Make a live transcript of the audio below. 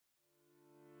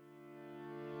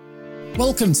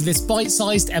Welcome to this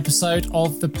bite-sized episode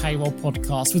of the Payroll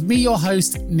Podcast with me, your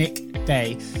host, Nick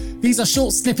Day. These are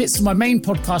short snippets from my main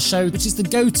podcast show, which is the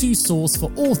go-to source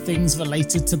for all things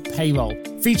related to payroll.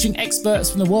 Featuring experts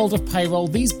from the world of payroll,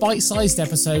 these bite-sized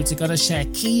episodes are going to share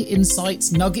key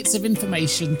insights, nuggets of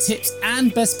information, tips,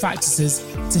 and best practices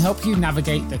to help you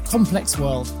navigate the complex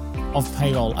world of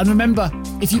payroll. And remember,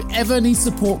 if you ever need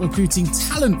support recruiting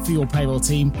talent for your payroll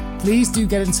team, please do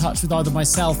get in touch with either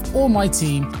myself or my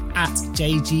team at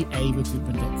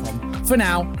jgarecruitment.com. For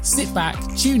now, sit back,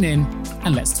 tune in,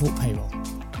 and let's talk payroll.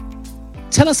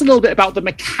 Tell us a little bit about the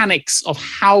mechanics of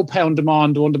how pay on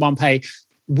demand or on-demand pay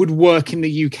would work in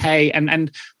the UK.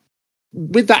 And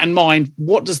with that in mind,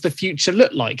 what does the future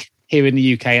look like here in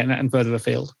the UK and further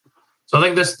afield? So I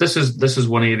think this is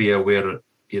one area where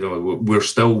we're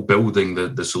still building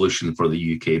the solution for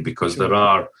the UK because there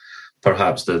are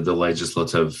perhaps the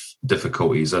legislative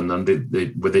difficulties and then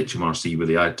with HMRC, with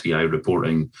the ITI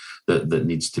reporting that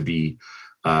needs to be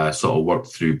sort of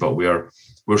worked through. But we're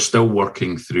still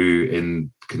working through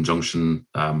in conjunction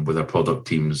with our product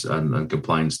teams and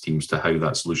compliance teams to how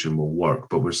that solution will work.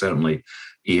 But we're certainly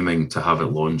aiming to have it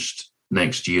launched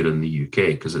next year in the UK,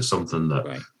 because it's something that,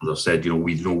 right, as I've said,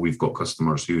 we know we've got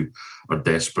customers who are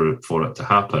desperate for it to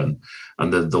happen,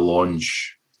 and the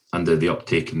launch and the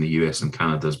uptake in the US and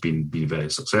Canada has been very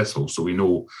successful. So we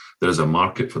know there is a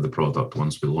market for the product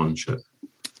once we launch it.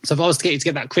 So if I was to get you to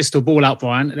get that crystal ball out,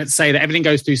 Brian, let's say that everything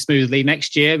goes through smoothly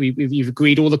next year, you've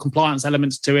agreed all the compliance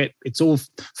elements to it, it's all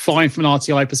fine from an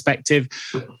RTI perspective.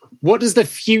 What does the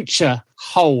future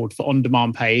hold for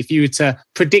on-demand pay? If you were to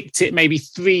predict it maybe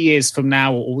 3 years from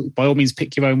now, or by all means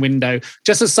pick your own window,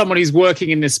 just as someone who's working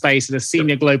in this space at a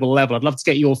senior global level, I'd love to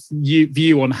get your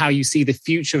view on how you see the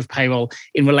future of payroll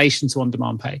in relation to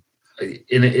on-demand pay.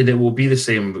 And it will be the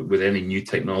same with any new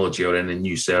technology or any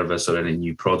new service or any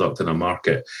new product in a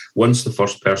market. Once the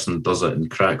first person does it and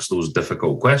cracks those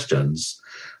difficult questions,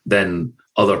 then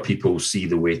other people see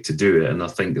the way to do it. And I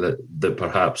think that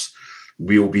perhaps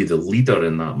we'll be the leader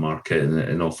in that market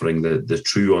in offering the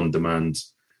true on-demand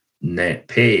net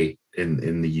pay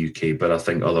in the UK. But I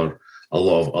think a lot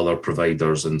of other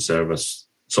providers and service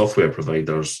software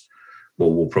providers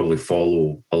will probably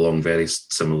follow along very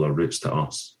similar routes to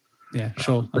us. Yeah,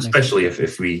 sure. Especially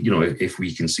if we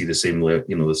can see the same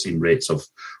rates of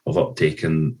uptake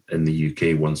in the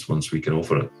UK once we can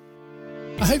offer it.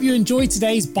 I hope you enjoyed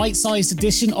today's bite-sized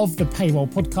edition of the Payroll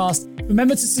Podcast.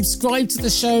 Remember to subscribe to the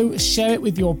show, share it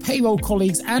with your payroll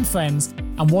colleagues and friends,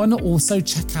 and why not also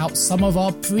check out some of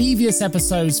our previous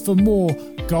episodes for more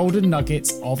golden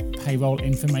nuggets of payroll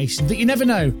information that you never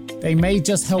know, they may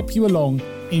just help you along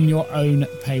in your own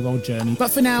payroll journey. But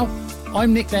for now,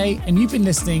 I'm Nick Day, and you've been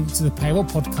listening to the Payroll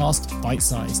Podcast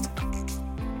Bite-Sized.